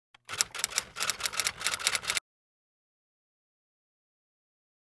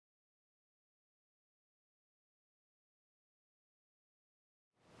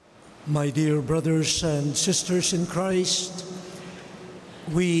My dear brothers and sisters in Christ,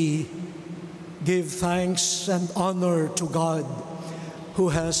 we give thanks and honor to God who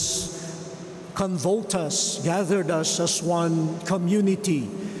has convoked us, gathered us as one community,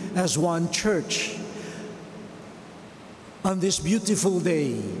 as one church. On this beautiful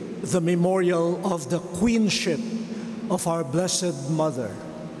day, the memorial of the queenship of our Blessed Mother.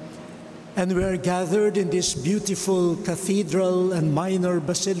 And we are gathered in this beautiful cathedral and minor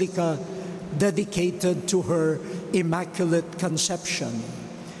basilica dedicated to her Immaculate Conception.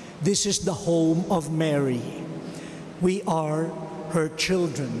 This is the home of Mary. We are her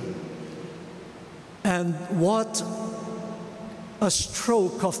children. And what a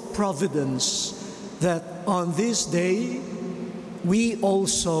stroke of providence that on this day we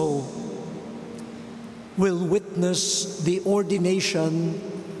also will witness the ordination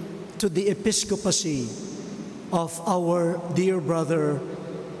to the episcopacy of our dear brother,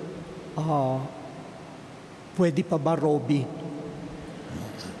 pwede pa ba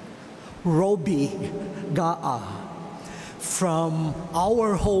Roby Gaa, from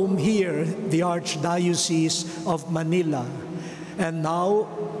our home here, the Archdiocese of Manila. And now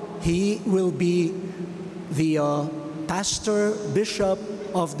he will be the pastor bishop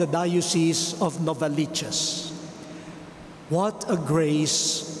of the Diocese of Novaliches. What a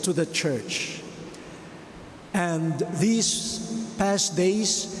grace to the church. And these past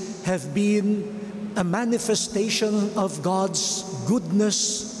days have been a manifestation of God's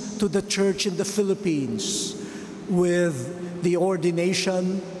goodness to the church in the Philippines with the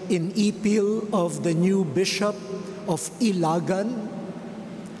ordination in Ipil of the new bishop of Iligan.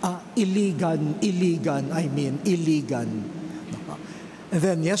 And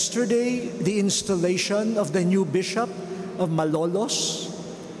then yesterday, the installation of the new bishop of Malolos.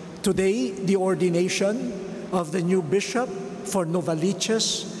 Today, the ordination of the new bishop for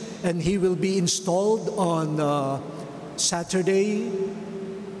Novaliches, and he will be installed on Saturday.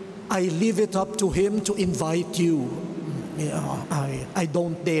 I leave it up to him to invite you. I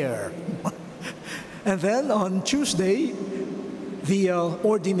don't dare. And then on Tuesday, the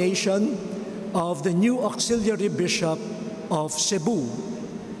ordination of the new auxiliary bishop of Cebu,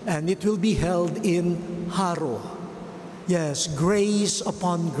 and it will be held in Haro. Yes, grace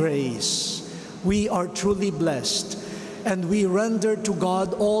upon grace. We are truly blessed, and we render to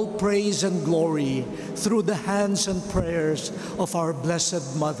God all praise and glory through the hands and prayers of our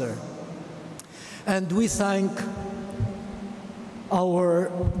Blessed Mother. And we thank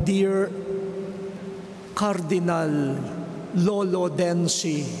our dear Cardinal Lolo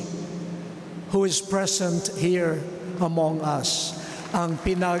Densi, who is present here among us, ang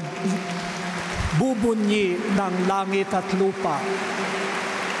bubunyi ng langit at lupa.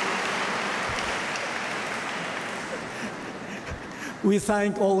 We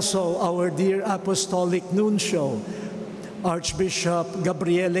thank also our dear Apostolic Nuncio, Archbishop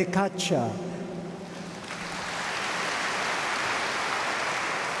Gabriele Caccia,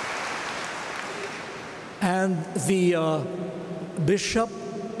 and the Bishop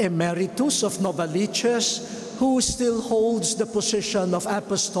Emeritus of Novaliches, who still holds the position of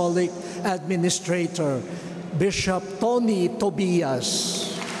Apostolic Administrator, Bishop Tony Tobias.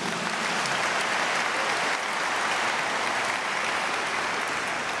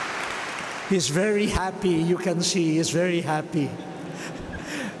 He's very happy, you can see, he's very happy.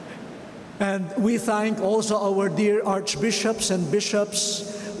 And we thank also our dear archbishops and bishops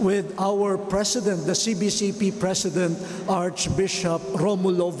with our president, the CBCP president, Archbishop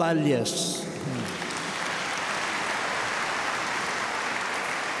Romulo Valles.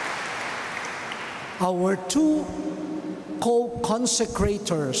 Our two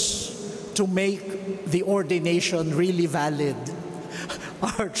co-consecrators to make the ordination really valid,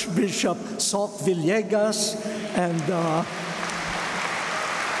 Archbishop Sok Villegas and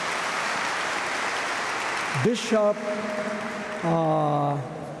Bishop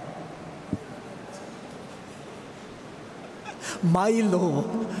Milo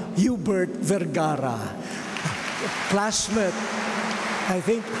Hubert Vergara, classmate, I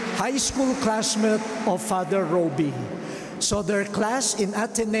think high school classmate of Father Roby. So their class in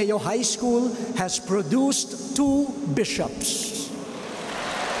Ateneo High School has produced 2 bishops.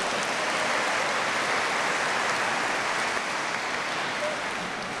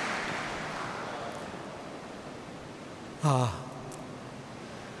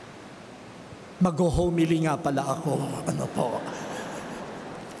 Mag-homily nga pala ako. Ano po?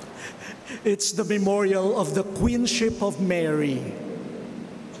 It's the memorial of the queenship of Mary.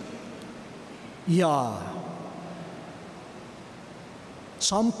 Yeah.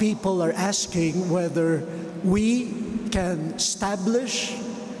 Some people are asking whether we can establish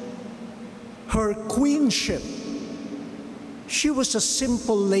her queenship. She was a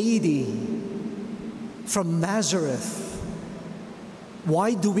simple lady from Nazareth.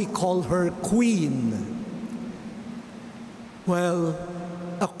 Why do we call her queen? Well,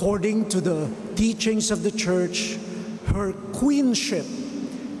 according to the teachings of the Church, her queenship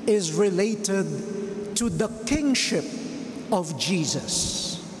is related to the kingship of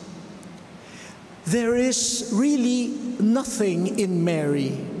Jesus. There is really nothing in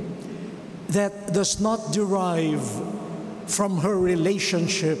Mary that does not derive from her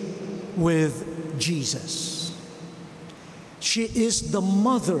relationship with Jesus. She is the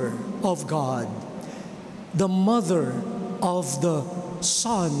mother of God, the mother of the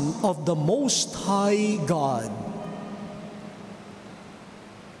Son of the Most High God.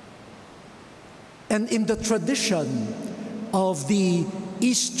 And in the tradition of the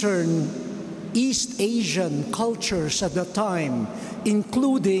East Asian cultures at the time,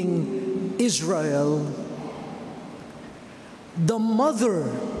 including Israel, the mother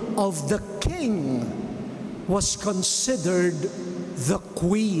of the king was considered the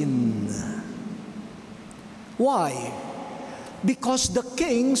queen. Why? Because the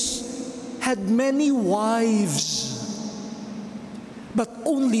kings had many wives, but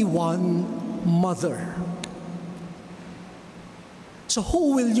only one mother. So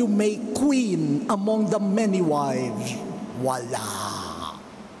who will you make queen among the many wives? Wala.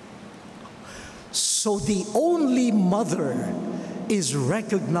 So the only mother is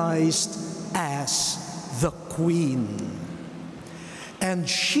recognized as the queen. And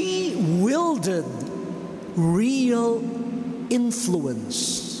she wielded real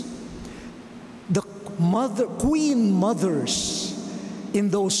influence. The queen mothers in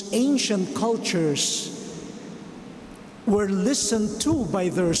those ancient cultures were listened to by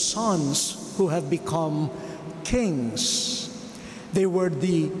their sons who have become kings. They were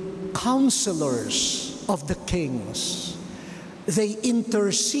the counselors of the kings. They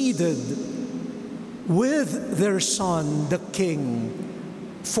interceded with their son, the king,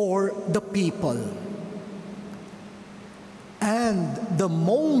 for the people. And the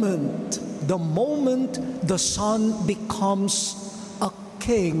moment the son becomes a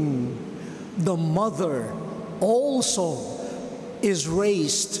king, the mother also is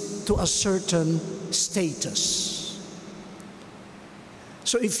raised to a certain status.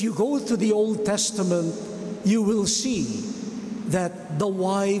 So if you go to the Old Testament, you will see that the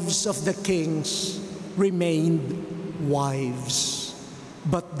wives of the kings remained wives,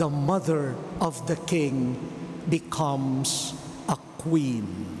 but the mother of the king becomes a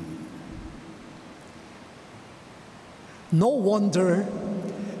queen. No wonder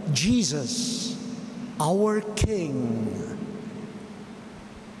Jesus, our King,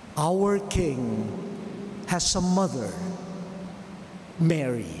 has a mother,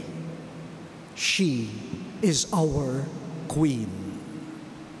 Mary. She is our queen.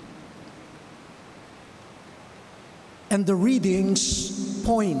 And the readings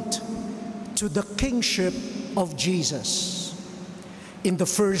point to the kingship of Jesus. In the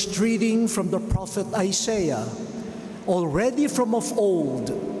first reading from the prophet Isaiah, already from of old,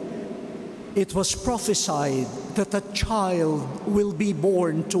 it was prophesied that a child will be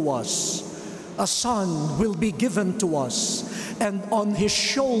born to us, a son will be given to us, and on his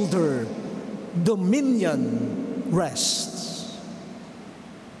shoulder dominion rests.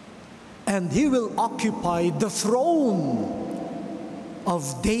 And he will occupy the throne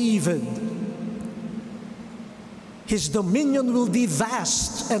of David. His dominion will be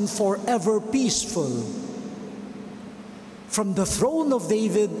vast and forever peaceful. From the throne of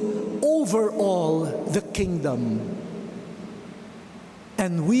David over all the kingdom.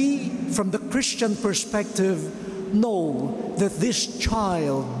 And we, from the Christian perspective, know that this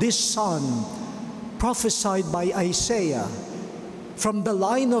child, this son, prophesied by Isaiah, from the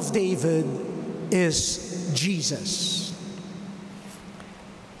line of David, is Jesus.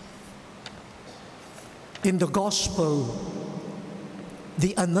 In the Gospel,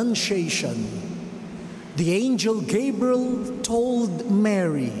 the Annunciation, the angel Gabriel told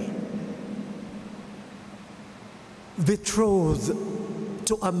Mary, betrothed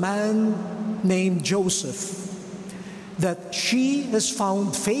to a man named Joseph, that she has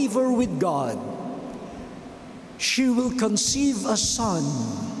found favor with God. She will conceive a son,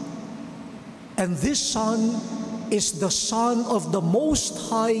 and this son is the Son of the Most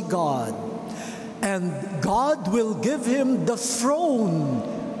High God, and God will give him the throne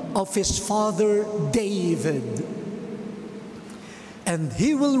of his father David, and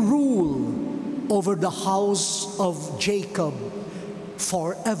he will rule over the house of Jacob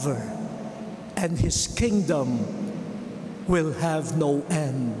forever, and his kingdom will have no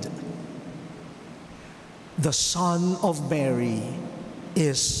end. the Son of Mary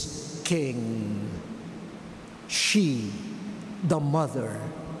is King. She, the mother,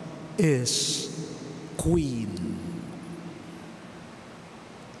 is Queen.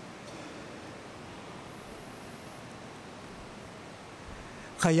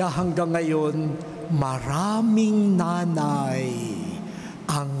 Kaya hanggang ngayon, maraming nanay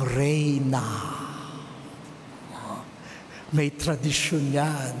ang reyna. May tradisyon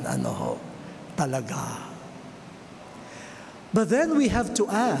yan, talaga. But then we have to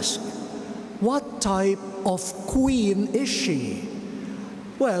ask, what type of queen is she?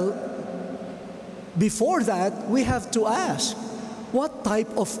 Well, before that, we have to ask, what type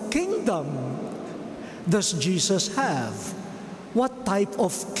of kingdom does Jesus have? What type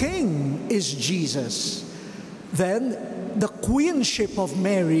of king is Jesus? Then the queenship of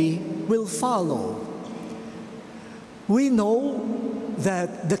Mary will follow. We know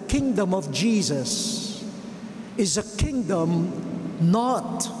that the kingdom of Jesus is a kingdom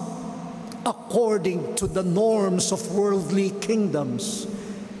not according to the norms of worldly kingdoms.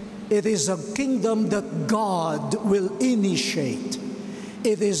 It is a kingdom that God will initiate.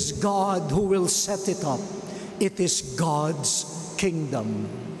 It is God who will set it up. It is God's kingdom.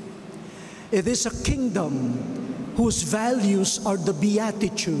 It is a kingdom whose values are the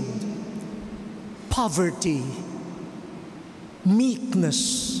beatitude, poverty,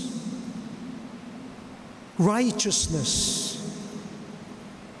 meekness, righteousness,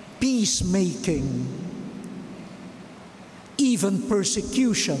 peacemaking, even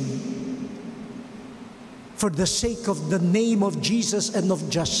persecution for the sake of the name of Jesus and of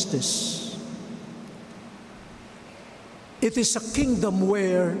justice. It is a kingdom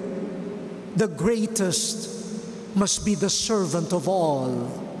where the greatest must be the servant of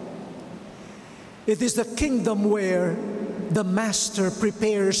all. It is the kingdom where the master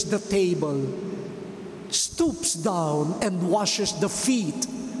prepares the table, stoops down and washes the feet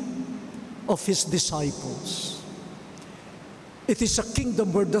of his disciples. It is a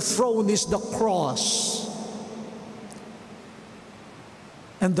kingdom where the throne is the cross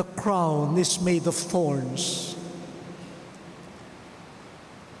and the crown is made of thorns.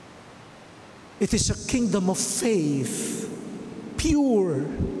 It is a kingdom of faith, pure,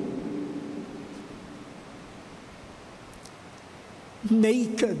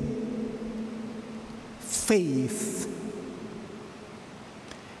 naked faith.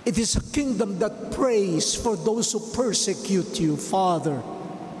 It is a kingdom that prays for those who persecute you. Father,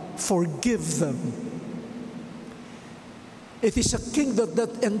 forgive them. It is a kingdom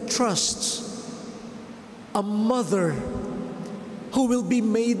that entrusts a mother who will be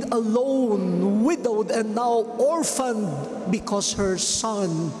made alone, widowed, and now orphaned because her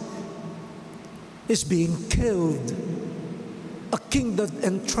son is being killed. A king that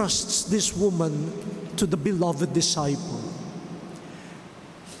entrusts this woman to the beloved disciple.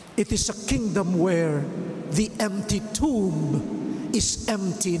 It is a kingdom where the empty tomb is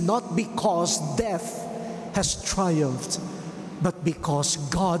empty, not because death has triumphed, but because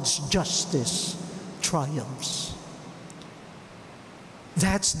God's justice triumphs.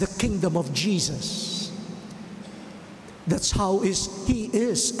 That's the kingdom of Jesus. That's how he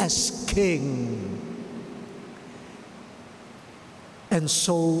is as king. And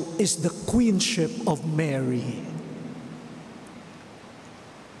so is the queenship of Mary.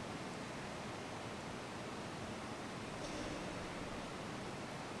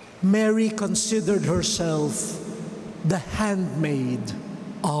 Mary considered herself the handmaid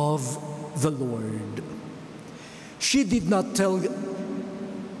of the Lord. She did not tell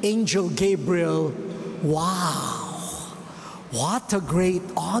Angel Gabriel, "Wow, what a great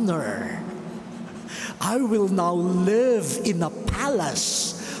honor. I will now live in a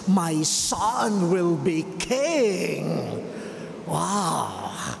palace. My son will be king."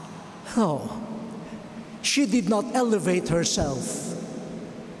 Wow. No. She did not elevate herself.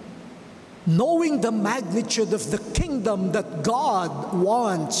 Knowing the magnitude of the kingdom that God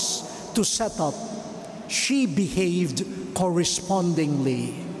wants to set up, she behaved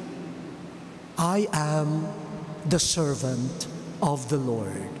correspondingly. I am the servant of the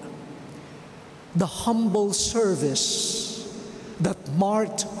Lord. The humble service that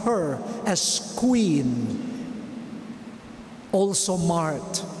marked her as queen also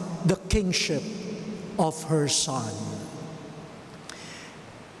marked the kingship of her son.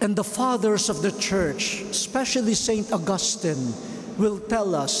 And the fathers of the church, especially Saint Augustine, will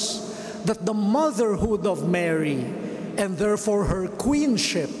tell us that the motherhood of Mary, and therefore her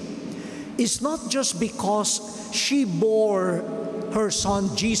queenship, is not just because she bore her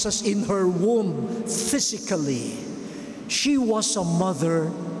son Jesus in her womb physically. She was a mother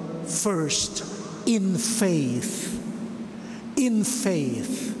first in faith,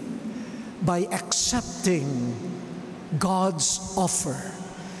 by accepting God's offer,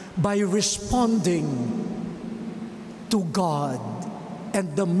 by responding to God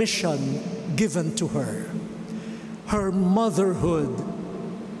and the mission given to her. Her motherhood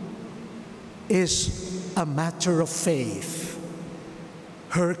is a matter of faith.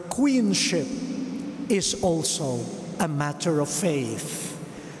 Her queenship is also a matter of faith.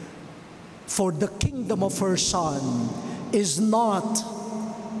 For the kingdom of her Son is not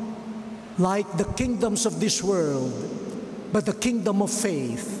like the kingdoms of this world, but the kingdom of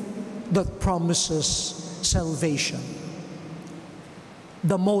faith that promises salvation.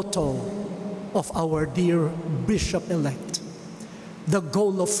 The motto of our dear Bishop-elect, the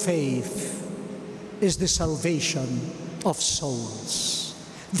goal of faith is the salvation of souls.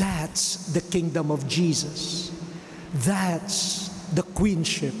 That's the kingdom of Jesus. That's the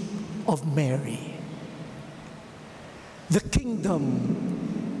queenship of Mary. The kingdom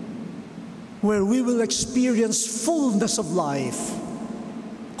where we will experience fullness of life,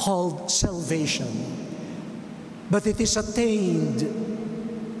 called salvation. But it is attained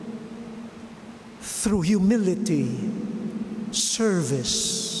through humility,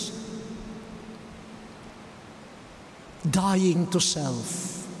 service, dying to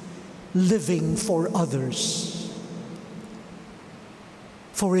self, living for others.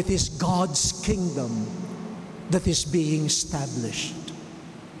 For it is God's kingdom that is being established.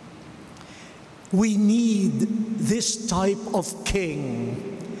 We need this type of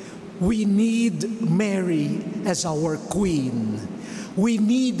king. We need Mary as our queen. We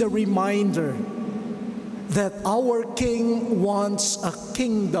need a reminder that our King wants a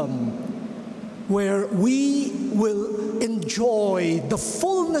kingdom where we will enjoy the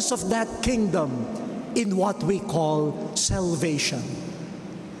fullness of that kingdom in what we call salvation.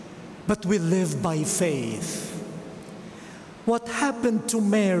 But we live by faith. What happened to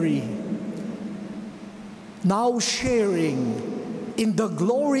Mary, now sharing in the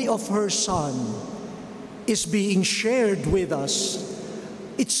glory of her Son, is being shared with us.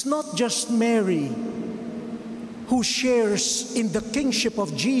 It's not just Mary who shares in the kingship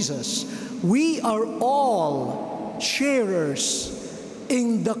of Jesus. We are all sharers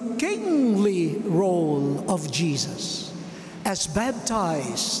in the kingly role of Jesus. As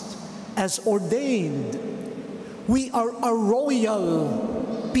baptized, as ordained, we are a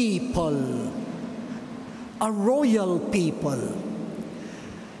royal people. A royal people.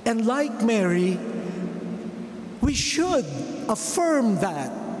 And like Mary, we should affirm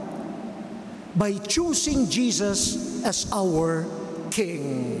that by choosing Jesus as our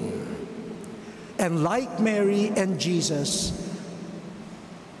King. And like Mary and Jesus,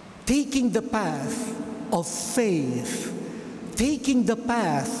 taking the path of faith, taking the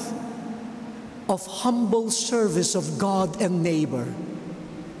path of humble service of God and neighbor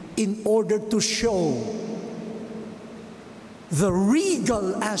in order to show the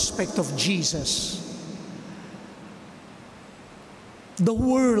regal aspect of Jesus. The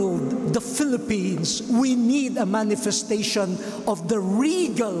world, the Philippines, we need a manifestation of the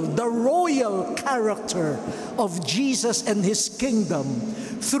regal, the royal character of Jesus and His kingdom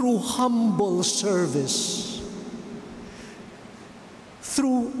through humble service,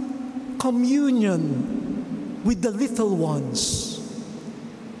 through communion with the little ones.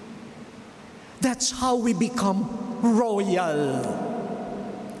 That's how we become royal.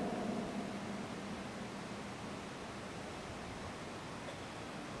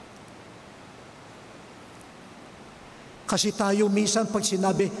 Kasi tayo minsan pag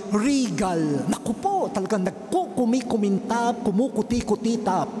sinabi, regal, naku po, talagang nagkukumikumintap,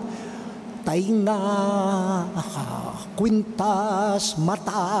 kumukuti-kutitap, tainga, kwintas,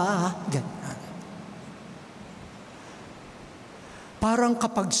 mata, ganyan. Parang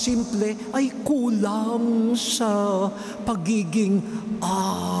kapag simple, ay kulang sa pagiging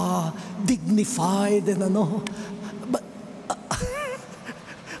dignified and ano.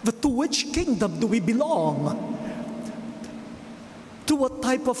 But to which kingdom do we belong? To what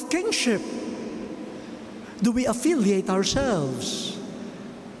type of kingship do we affiliate ourselves?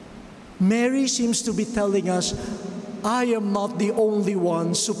 Mary seems to be telling us, I am not the only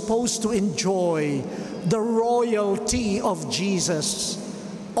one supposed to enjoy the royalty of Jesus.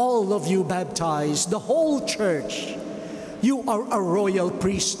 All of you baptized, the whole church, you are a royal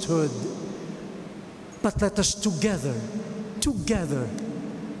priesthood. But let us together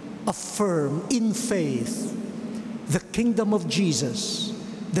affirm in faith the kingdom of Jesus,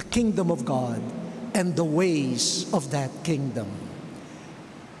 the kingdom of God, and the ways of that kingdom.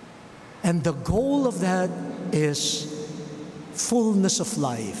 And the goal of that is fullness of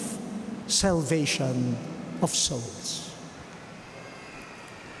life, salvation of souls.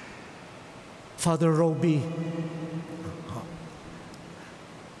 Father Roby,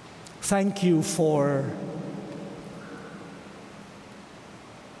 thank you for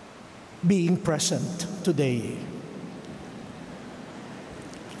being present today.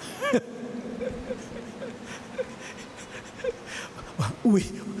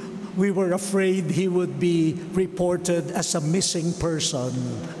 We were afraid he would be reported as a missing person.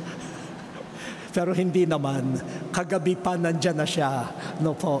 Pero hindi naman. Kagabi pa nandyan na siya.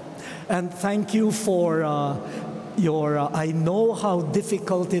 No po. And thank you for I know how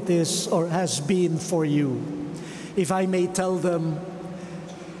difficult it is or has been for you. If I may tell them,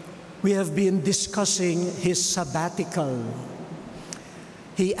 we have been discussing his sabbatical.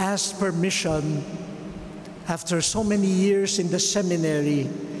 He asked permission after so many years in the seminary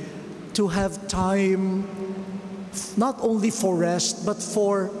to have time not only for rest but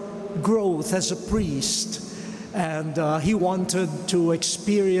for growth as a priest. And he wanted to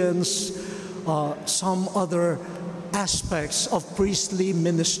experience some other aspects of priestly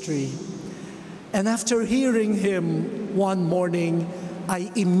ministry. And after hearing him one morning,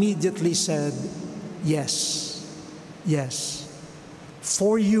 I immediately said, yes, yes.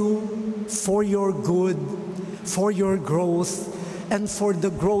 For you, for your good, for your growth, and for the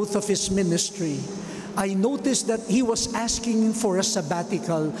growth of his ministry. I noticed that he was asking for a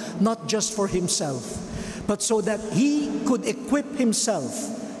sabbatical, not just for himself, but so that he could equip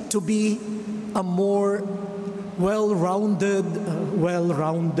himself to be a more well-rounded,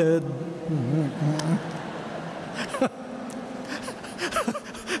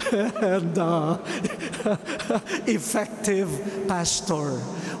 and effective pastor.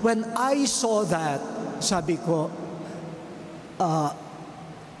 When I saw that, sabi ko,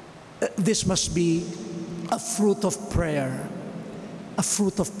 this must be a fruit of prayer. A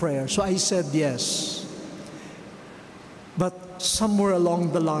fruit of prayer. So I said yes. But somewhere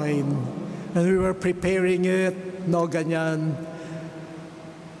along the line, when we were preparing it, no ganyan,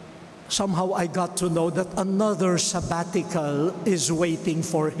 somehow I got to know that another sabbatical is waiting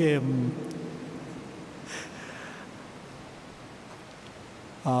for him.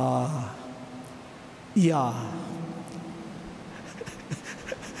 Yeah.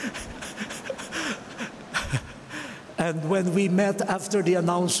 And when we met after the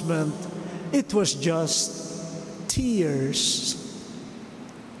announcement, it was just tears.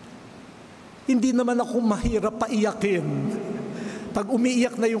 Hindi naman ako mahirap paiyakin. Pag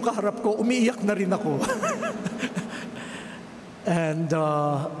umiiyak na yung kaharap ko, umiiyak na rin ako. And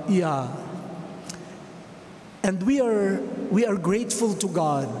yeah. And we are grateful to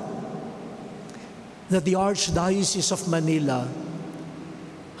God that the Archdiocese of Manila,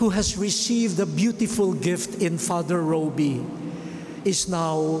 who has received a beautiful gift in Father Roby, is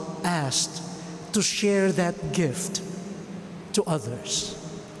now asked to share that gift to others,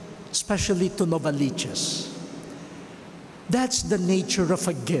 especially to Novaliches. That's the nature of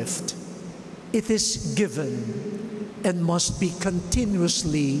a gift. It is given and must be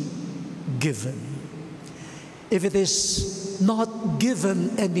continuously given. If it is not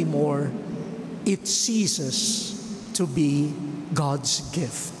given anymore, it ceases to be God's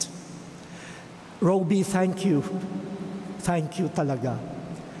gift. Roby, thank you. Thank you talaga.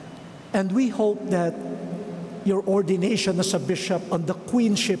 And we hope that your ordination as a bishop on the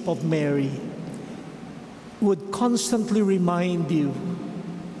Queenship of Mary would constantly remind you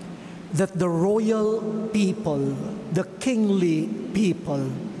that the royal people, the kingly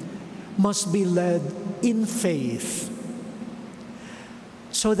people, must be led in faith,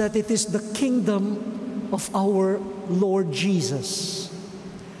 so that it is the kingdom of our Lord Jesus,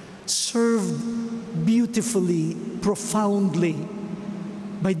 served beautifully, profoundly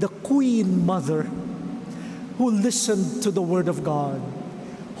by the Queen Mother, who listened to the Word of God,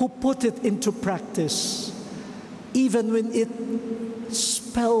 who put it into practice, even when it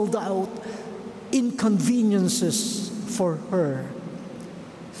spelled out inconveniences for her.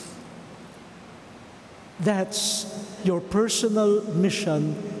 That's your personal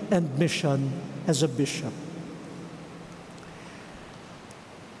mission and mission as a bishop.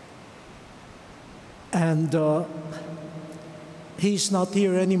 And he's not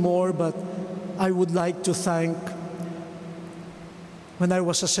here anymore, but I would like to thank, when I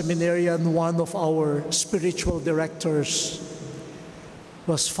was a seminarian, one of our spiritual directors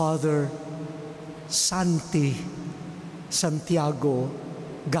was Father Santiago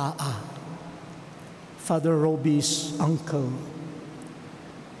Gaa, Father Roby's uncle.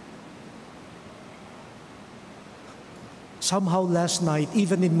 Somehow last night,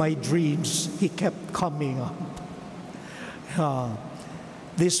 even in my dreams, he kept coming up.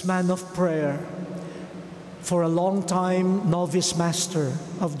 this man of prayer, for a long time novice master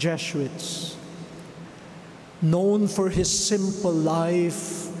of Jesuits, known for his simple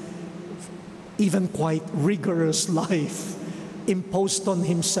life, even quite rigorous life imposed on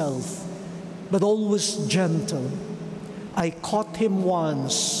himself, but always gentle. I caught him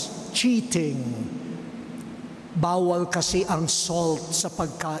once cheating. Bawal kasi ang salt sa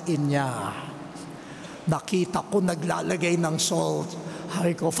pagkain niya. Nakita ko naglalagay ng salt.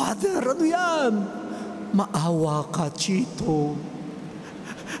 Sabi ko, Father, ano yan? Maawa ka, Chito.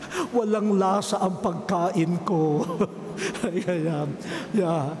 Walang lasa ang pagkain ko.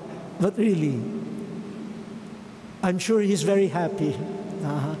 Yeah. But really, I'm sure he's very happy.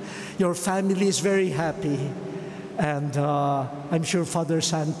 Your family is very happy. And I'm sure Father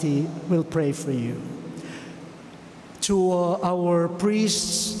Santi will pray for you. To our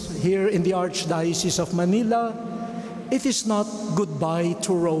priests here in the Archdiocese of Manila, it is not goodbye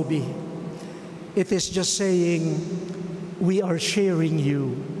to Roby. It is just saying, we are sharing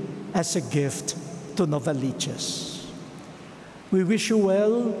you as a gift to Novaliches. We wish you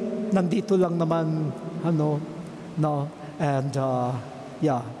well. Nandito lang naman, and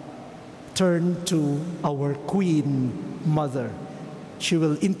turn to our Queen Mother. She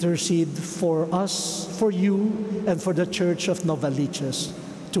will intercede for us, for you, and for the Church of Novaliches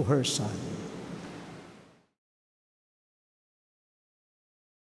to her Son.